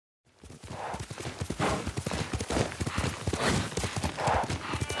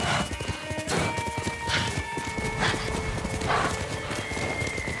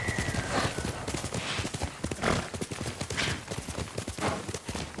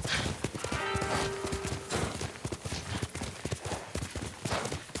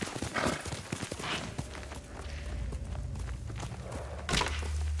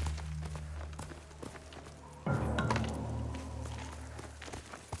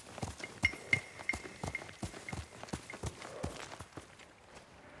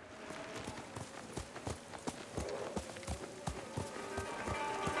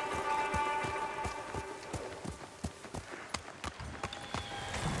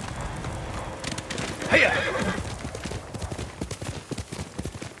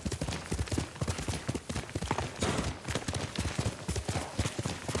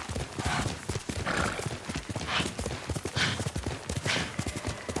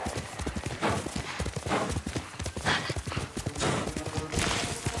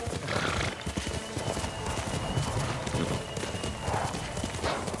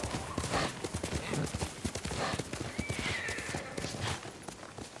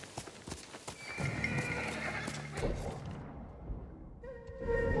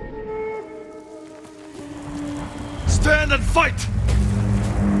Stand and fight!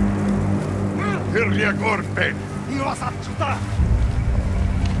 Hirja Gorpen! Ilasatsuta!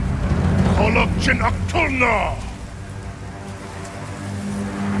 Holokchin Aktulno!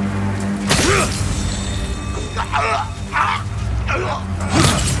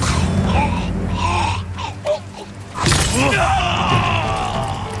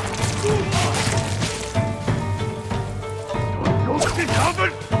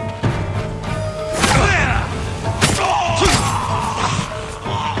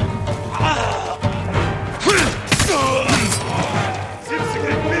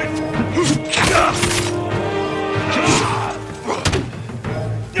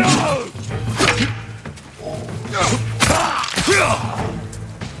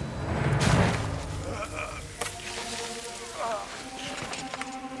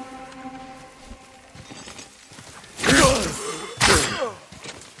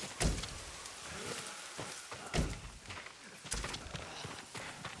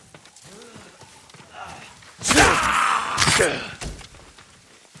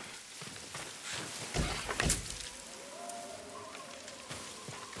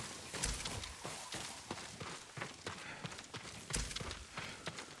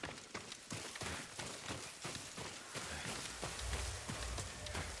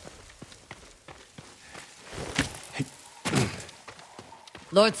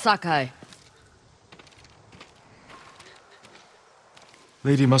 Lord Sakai.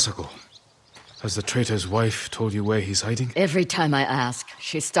 Lady Masako, has the traitor's wife told you where he's hiding? Every time I ask,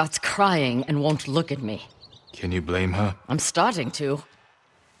 she starts crying and won't look at me. Can you blame her? I'm starting to.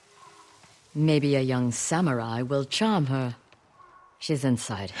 Maybe a young samurai will charm her. She's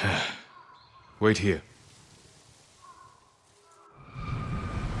inside. Wait here.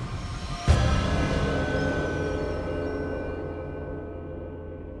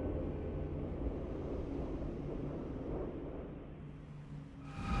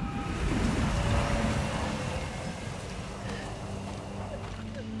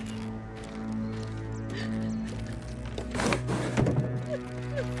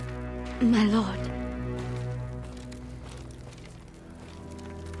 My lord.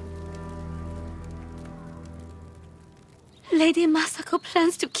 Lady Masako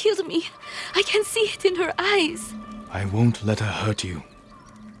plans to kill me. I can see it in her eyes. I won't let her hurt you.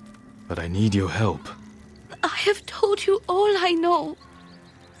 But I need your help. I have told you all I know.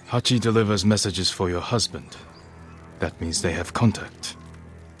 Hachi delivers messages for your husband. That means they have contact.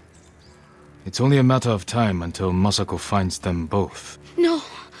 It's only a matter of time until Masako finds them both. No,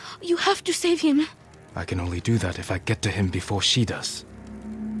 you have to save him. I can only do that if I get to him before she does.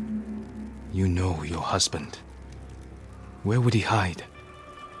 You know your husband. Where would he hide?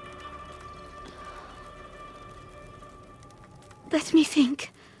 Let me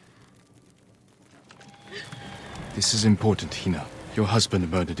think. This is important, Hina. Your husband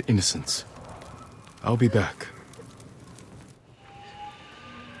murdered innocents. I'll be back.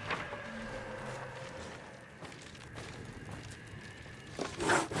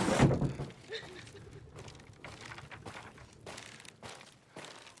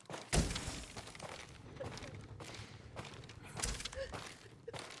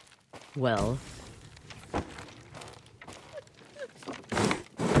 Well,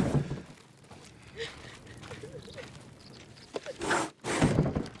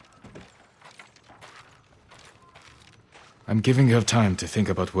 I'm giving her time to think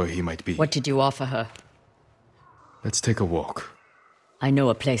about where he might be. what did you offer her? Let's take a walk. I know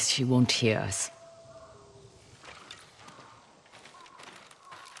a place she won't hear us.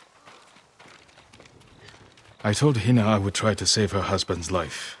 I told Hina I would try to save her husband's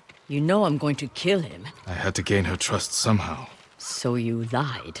life. You know I'm going to kill him, I had to gain her trust somehow. so you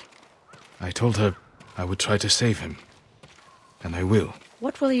lied. I told her I would try to save him. And I will.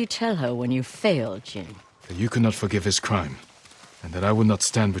 What will you tell her when you fail, Jin? That you could not forgive his crime. And that I would not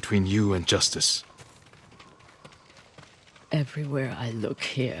stand between you and justice. Everywhere I look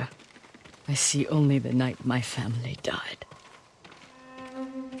here, I see only the night my family died.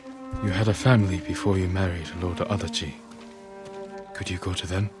 You had a family before you married Lord Adachi. Could you go to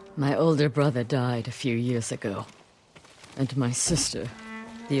them? My older brother died a few years ago. And my sister,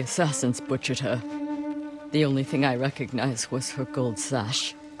 the assassins butchered her. The only thing I recognize was her gold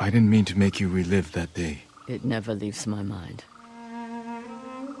sash. I didn't mean to make you relive that day. It never leaves my mind.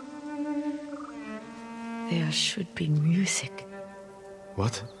 There should be music.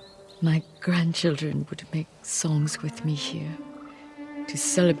 What? My grandchildren would make songs with me here to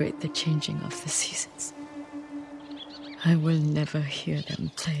celebrate the changing of the seasons. I will never hear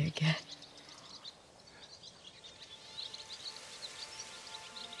them play again.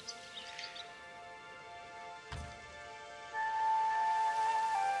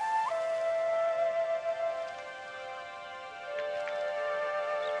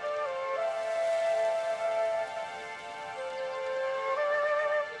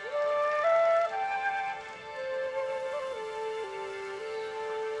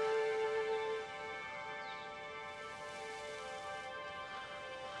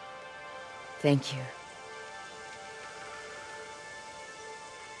 Thank you.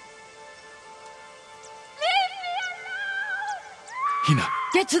 Hina!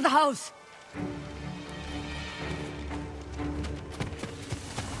 Get to the house!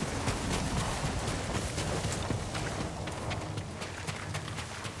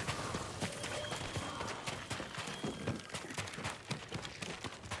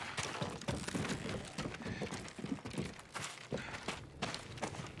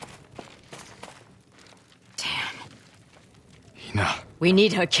 Hina. We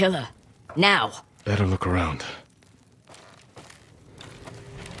need her killer. Now. Better look around.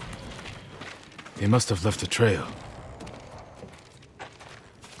 They must have left a trail.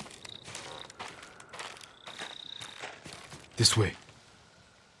 This way.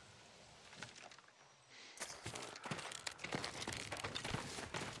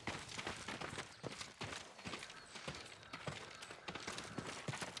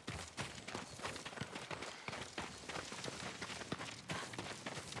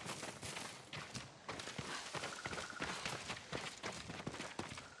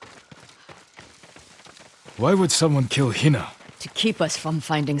 Why would someone kill Hina? To keep us from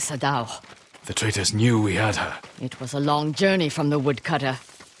finding Sadao. The traitors knew we had her. It was a long journey from the woodcutter.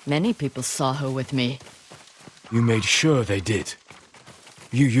 Many people saw her with me. You made sure they did.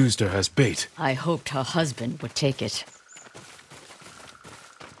 You used her as bait. I hoped her husband would take it.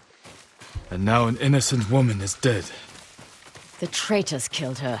 And now an innocent woman is dead. The traitors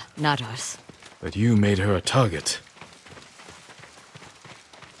killed her, not us. But you made her a target.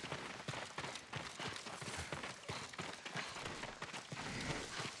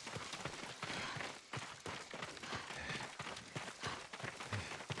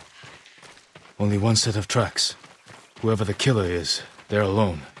 Only one set of tracks. Whoever the killer is, they're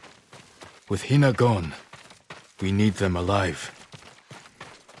alone. With Hina gone, we need them alive.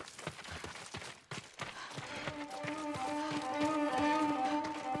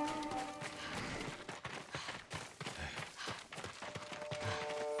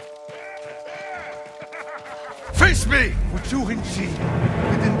 Face me! وتشوهنشي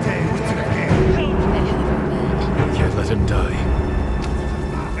بدنتين وتركين Can't let him die.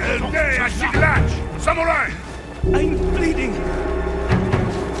 El Day Ashiglach! Samurai! I'm bleeding.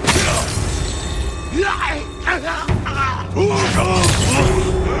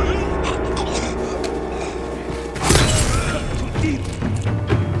 Too deep.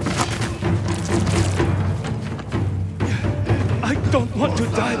 I don't want to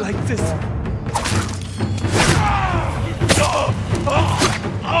die like this.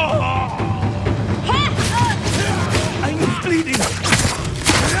 I'm bleeding.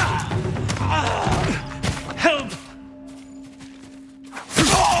 Help!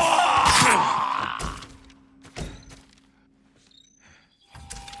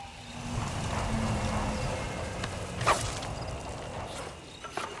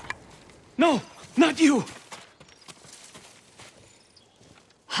 No, not you!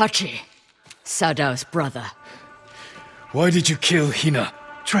 Hachi, Sadao's brother. Why did you kill Hina?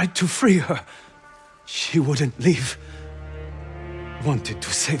 Tried to free her. She wouldn't leave. Wanted to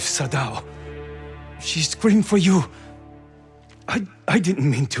save Sadao. She screamed for you. I didn't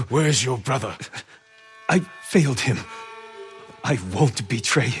mean to. Where's your brother? I failed him. I won't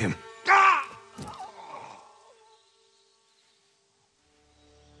betray him.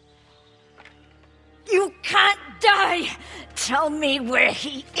 You can't die! Tell me where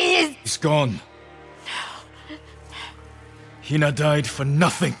he is! He's gone. Hina died for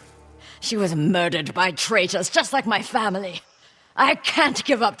nothing. She was murdered by traitors, just like my family. I can't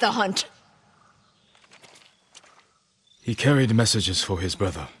give up the hunt. He carried messages for his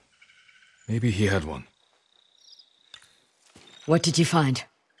brother. Maybe he had one. What did you find?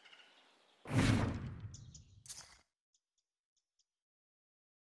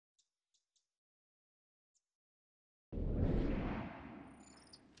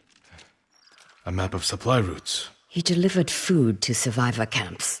 A map of supply routes. He delivered food to survivor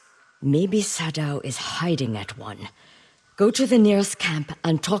camps. Maybe Sadao is hiding at one. Go to the nearest camp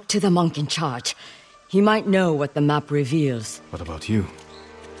and talk to the monk in charge. He might know what the map reveals. What about you?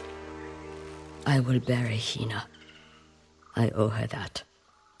 I will bury Hina. I owe her that.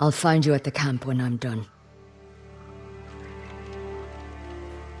 I'll find you at the camp when I'm done.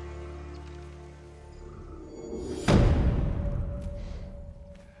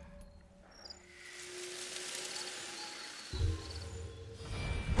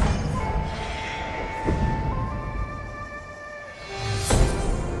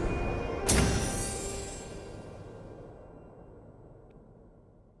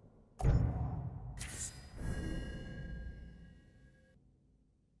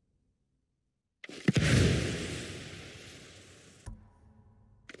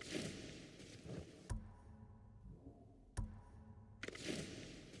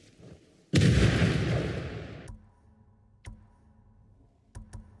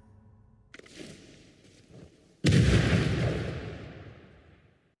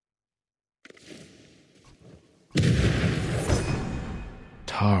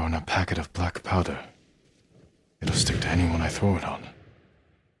 Tar on a packet of black powder. It'll stick to anyone I throw it on.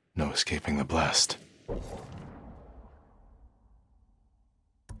 No escaping the blast.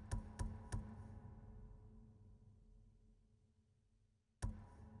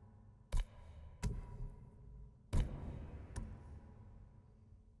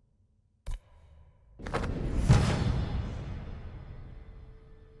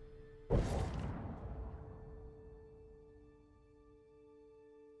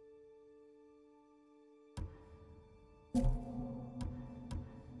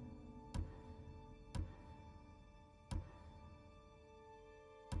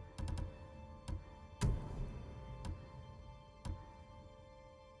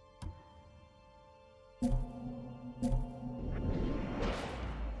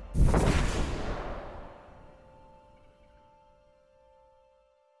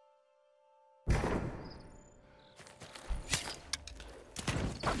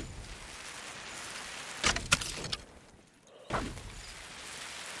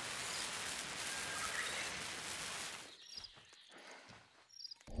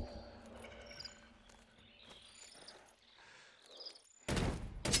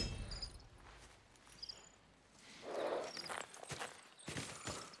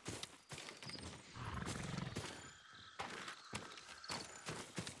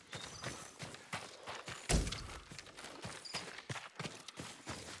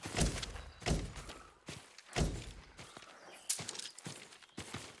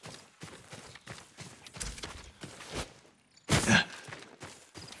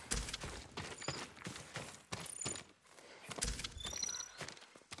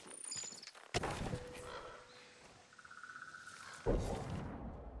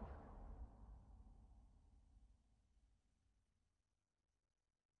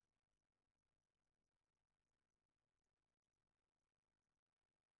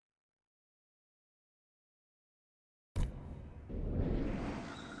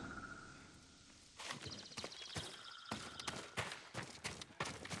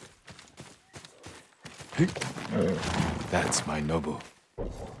 That's my Nobu.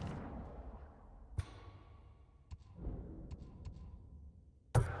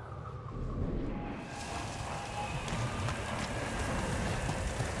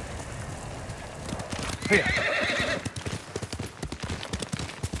 Here.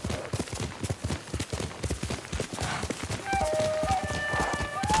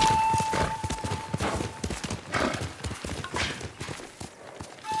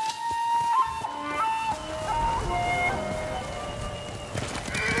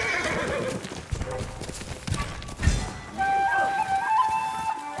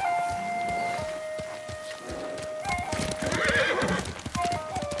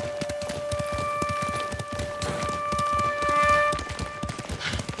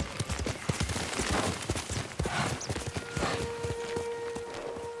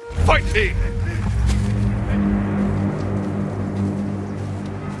 Fighting!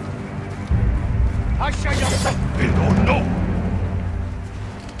 They don't know!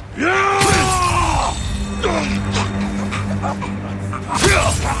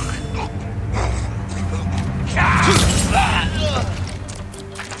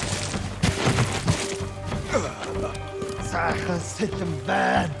 Sacha's hit them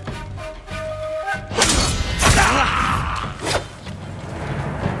bad.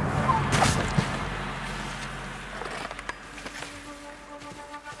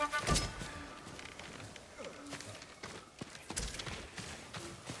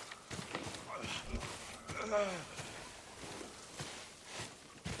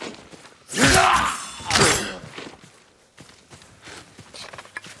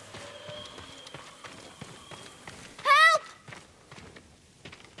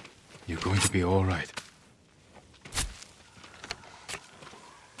 be all right.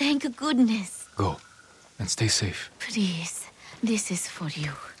 Thank goodness. Go, and stay safe. Please, this is for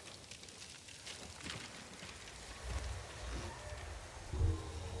you.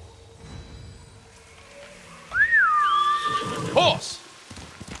 Horse!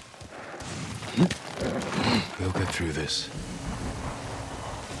 We'll get through this.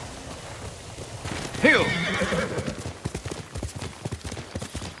 Hill!